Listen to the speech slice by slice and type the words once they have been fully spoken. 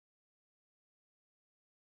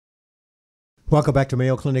Welcome back to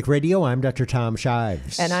Mayo Clinic Radio. I'm Dr. Tom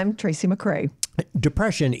Shives. And I'm Tracy McCrae.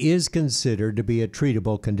 Depression is considered to be a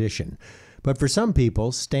treatable condition, but for some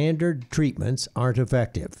people, standard treatments aren't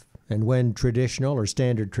effective. And when traditional or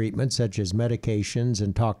standard treatments such as medications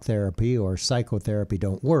and talk therapy or psychotherapy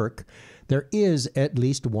don't work, there is at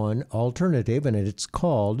least one alternative, and it's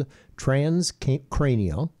called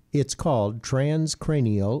Transcranial. It's called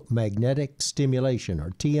Transcranial Magnetic Stimulation,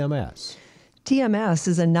 or TMS. TMS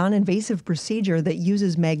is a non-invasive procedure that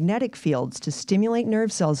uses magnetic fields to stimulate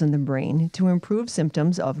nerve cells in the brain to improve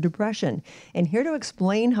symptoms of depression. And here to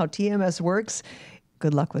explain how TMS works,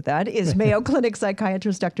 good luck with that, is Mayo Clinic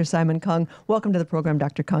psychiatrist Dr. Simon Kung. Welcome to the program,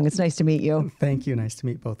 Dr. Kung. It's nice to meet you. Thank you. Nice to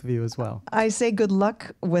meet both of you as well. I say good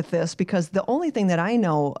luck with this because the only thing that I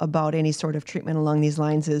know about any sort of treatment along these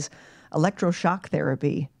lines is electroshock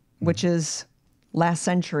therapy, which is last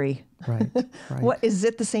century. Right. What, is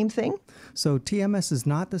it the same thing? So TMS is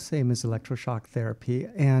not the same as electroshock therapy.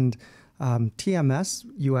 And TMS,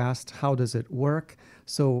 you asked, how does it work?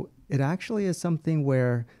 So it actually is something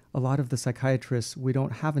where a lot of the psychiatrists, we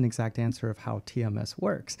don't have an exact answer of how TMS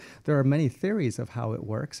works. There are many theories of how it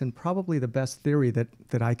works, and probably the best theory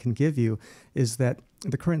that I can give you is that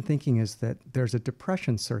the current thinking is that there's a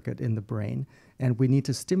depression circuit in the brain, and we need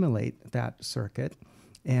to stimulate that circuit.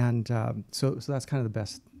 And so that's kind of the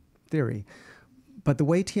best theory. But the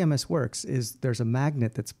way TMS works is there's a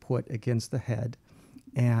magnet that's put against the head,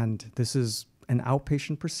 and this is an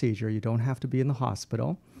outpatient procedure. You don't have to be in the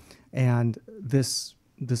hospital. And this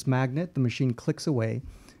magnet, the machine clicks away,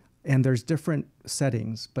 and there's different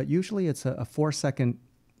settings, but usually it's a 4-second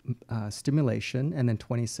stimulation and then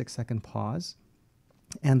 26-second pause.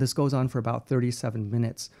 And this goes on for about 37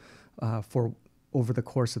 minutes over the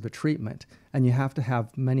course of the treatment. And you have to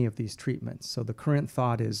have many of these treatments. So the current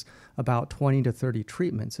thought is about 20 to 30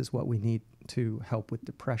 treatments is what we need to help with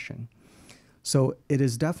depression. So it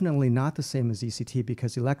is definitely not the same as ECT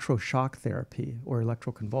because electroshock therapy or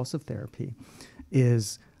electroconvulsive therapy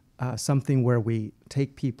is something where we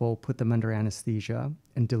take people, put them under anesthesia,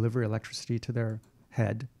 and deliver electricity to their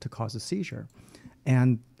head to cause a seizure.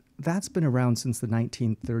 And that's been around since the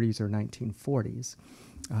 1930s or 1940s.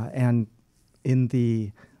 And in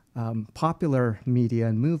the popular media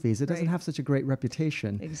and movies, it doesn't have such a great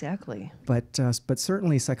reputation. Exactly. But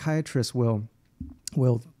certainly psychiatrists will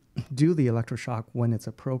do the electroshock when it's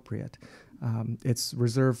appropriate. It's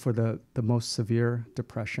reserved for the most severe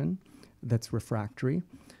depression that's refractory.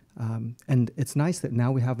 And it's nice that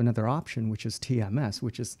now we have another option, which is TMS,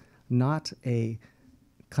 which is not a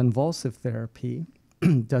convulsive therapy,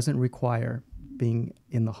 doesn't require being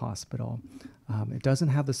in the hospital. It doesn't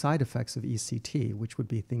have the side effects of ECT, which would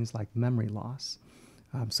be things like memory loss.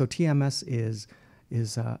 So TMS is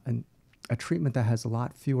a treatment that has a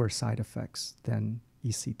lot fewer side effects than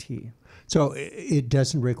ECT. So it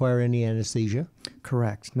doesn't require any anesthesia?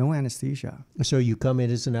 Correct. No anesthesia. So you come in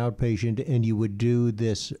as an outpatient and you would do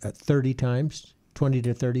this 30 times, 20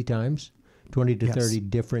 to 30 times, 20 to 30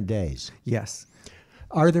 different days? Yes.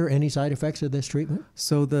 Are there any side effects of this treatment?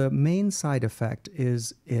 So the main side effect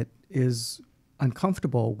is it is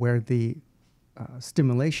uncomfortable where the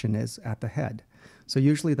stimulation is at the head. So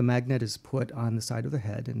usually the magnet is put on the side of the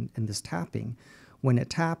head and this tapping. When it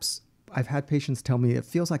taps, I've had patients tell me it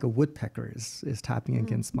feels like a woodpecker is tapping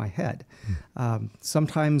against my head.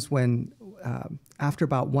 Sometimes when, after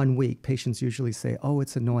about 1 week, patients usually say, oh,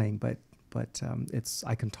 it's annoying, but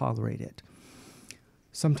I can tolerate it.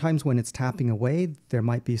 Sometimes when it's tapping away, there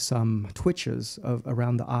might be some twitches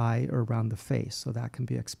around the eye or around the face, so that can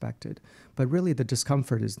be expected. But really the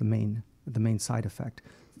discomfort is the main side effect.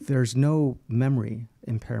 There's no memory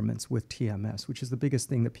impairments with TMS, which is the biggest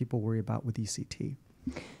thing that people worry about with ECT.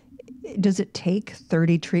 Does it take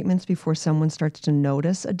 30 treatments before someone starts to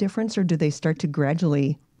notice a difference, or do they start to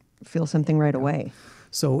gradually feel something right away?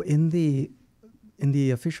 So in the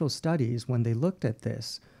official studies, when they looked at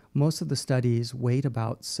this, most of the studies wait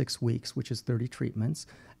about 6 weeks, which is 30 treatments,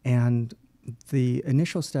 and the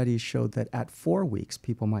initial studies showed that at 4 weeks,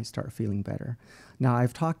 people might start feeling better. Now,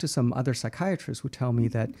 I've talked to some other psychiatrists who tell me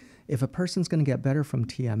that if a person's going to get better from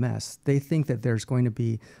TMS, they think that there's going to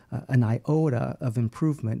be an iota of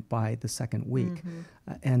improvement by the second week.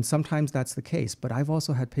 And sometimes that's the case, but I've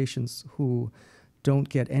also had patients who don't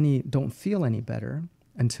feel any better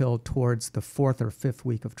until towards the 4th or 5th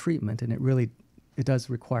week of treatment, and it does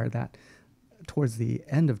require that towards the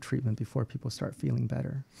end of treatment before people start feeling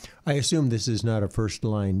better. I assume this is not a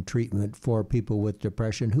first-line treatment for people with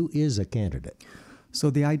depression. Who is a candidate?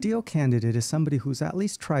 So the ideal candidate is somebody who's at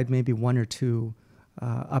least tried maybe 1 or 2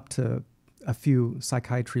 up to a few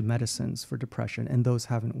psychiatry medicines for depression, and those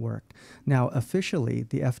haven't worked. Now, officially,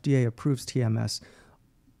 the FDA approves TMS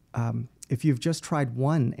if you've just tried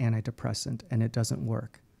one antidepressant and it doesn't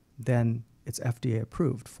work, then it's FDA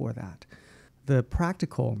approved for that. The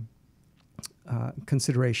practical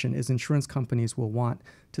consideration is insurance companies will want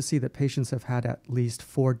to see that patients have had at least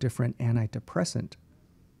 4 different antidepressant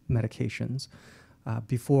medications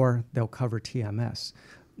before they'll cover TMS.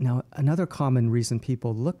 Now, another common reason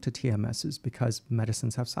people look to TMS is because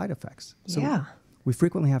medicines have side effects. So we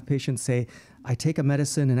frequently have patients say, I take a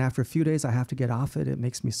medicine and after a few days I have to get off it. It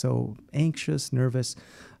makes me so anxious, nervous.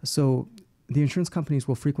 So the insurance companies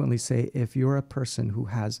will frequently say, if you're a person who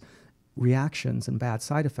has reactions and bad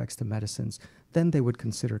side effects to medicines, then they would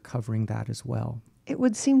consider covering that as well. It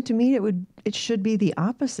would seem to me it should be the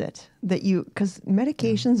opposite, that because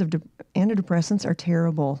medications of antidepressants are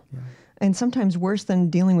terrible and sometimes worse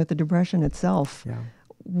than dealing with the depression itself.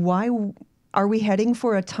 Why are we heading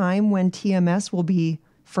for a time when TMS will be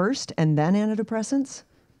first and then antidepressants?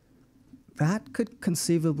 That could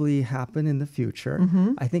conceivably happen in the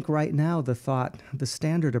future. I think right now the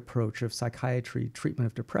standard approach of psychiatry treatment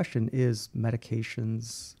of depression is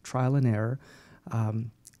medications, trial and error.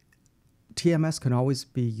 TMS can always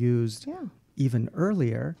be used even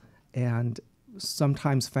earlier, and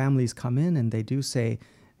sometimes families come in and they do say,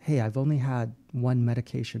 hey, I've only had one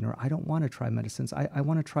medication, or I don't want to try medicines. I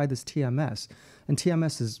want to try this TMS. And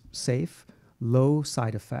TMS is safe, low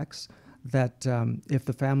side effects, that if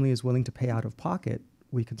the family is willing to pay out of pocket,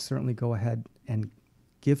 we can certainly go ahead and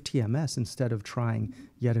give TMS instead of trying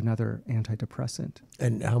yet another antidepressant.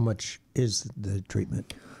 And how much is the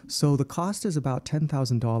treatment? So the cost is about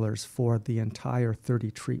 $10,000 for the entire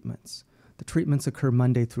 30 treatments. The treatments occur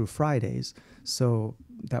Monday through Fridays, so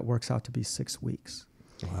that works out to be 6 weeks.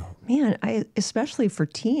 Wow. Man, especially for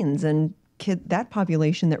teens and that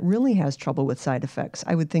population that really has trouble with side effects,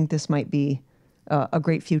 I would think this might be a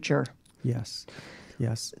great future. Yes.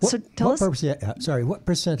 So tell us. What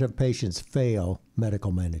percent of patients fail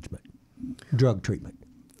medical management, drug treatment?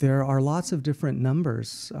 There are lots of different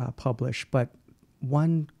numbers published, but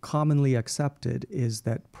one commonly accepted is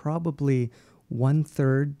that probably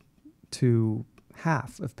 1/3 to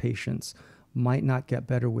half of patients might not get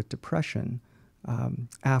better with depression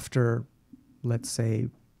after, let's say,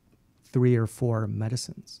 3 or 4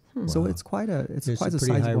 medicines. So it's quite a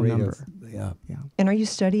sizable number. And are you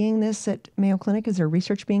studying this at Mayo Clinic? Is there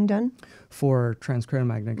research being done? For transcranial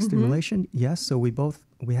magnetic stimulation, yes. So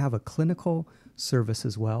we have a clinical service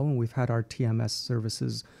as well, and we've had our TMS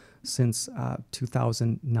services since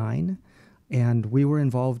 2009. And we were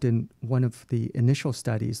involved in one of the initial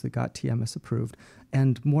studies that got TMS approved.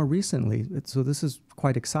 And more recently, so this is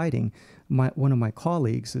quite exciting, one of my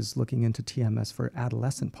colleagues is looking into TMS for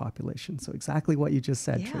adolescent population. So exactly what you just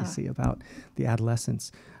said, Tracy, about the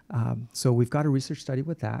adolescents. So we've got a research study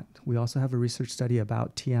with that. We also have a research study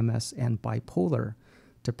about TMS and bipolar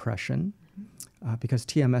depression, because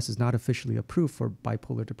TMS is not officially approved for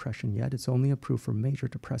bipolar depression yet. It's only approved for major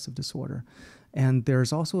depressive disorder. And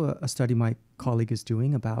there's also a study my colleague is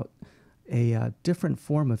doing about a different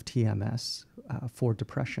form of TMS for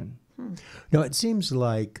depression. Now, it seems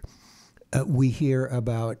like we hear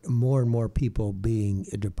about more and more people being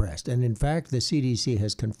depressed. And in fact, the CDC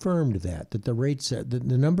has confirmed that the rates,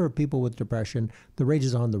 the number of people with depression, the rate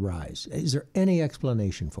is on the rise. Is there any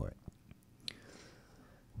explanation for it?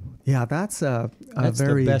 Yeah, that's the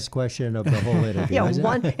best question of the whole interview.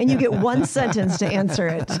 And you get one sentence to answer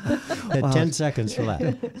it. 10 seconds for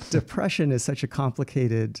that. Depression is such a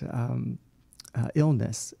complicated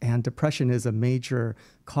illness, and depression is a major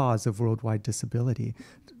cause of worldwide disability.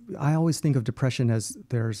 I always think of depression as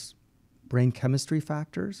there's brain chemistry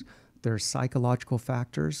factors, there's psychological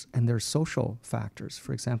factors, and there's social factors.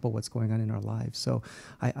 For example, what's going on in our lives. So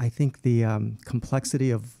I think the complexity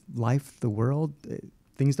of life, the world,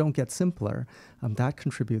 things don't get simpler. That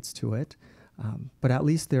contributes to it. But at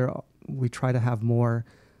least we try to have more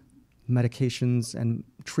medications and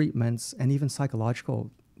treatments and even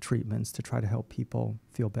psychological treatments to try to help people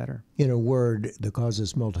feel better. In a word, the cause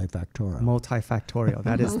is multifactorial. Multifactorial.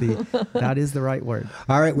 That is the right word.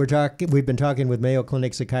 All right, we've been talking with Mayo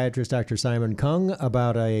Clinic psychiatrist Dr. Simon Kung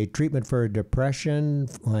about a treatment for depression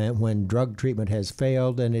when drug treatment has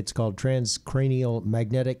failed, and it's called transcranial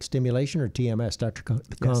magnetic stimulation, or TMS. Dr.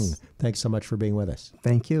 Kung, thanks so much for being with us.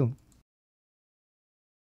 Thank you.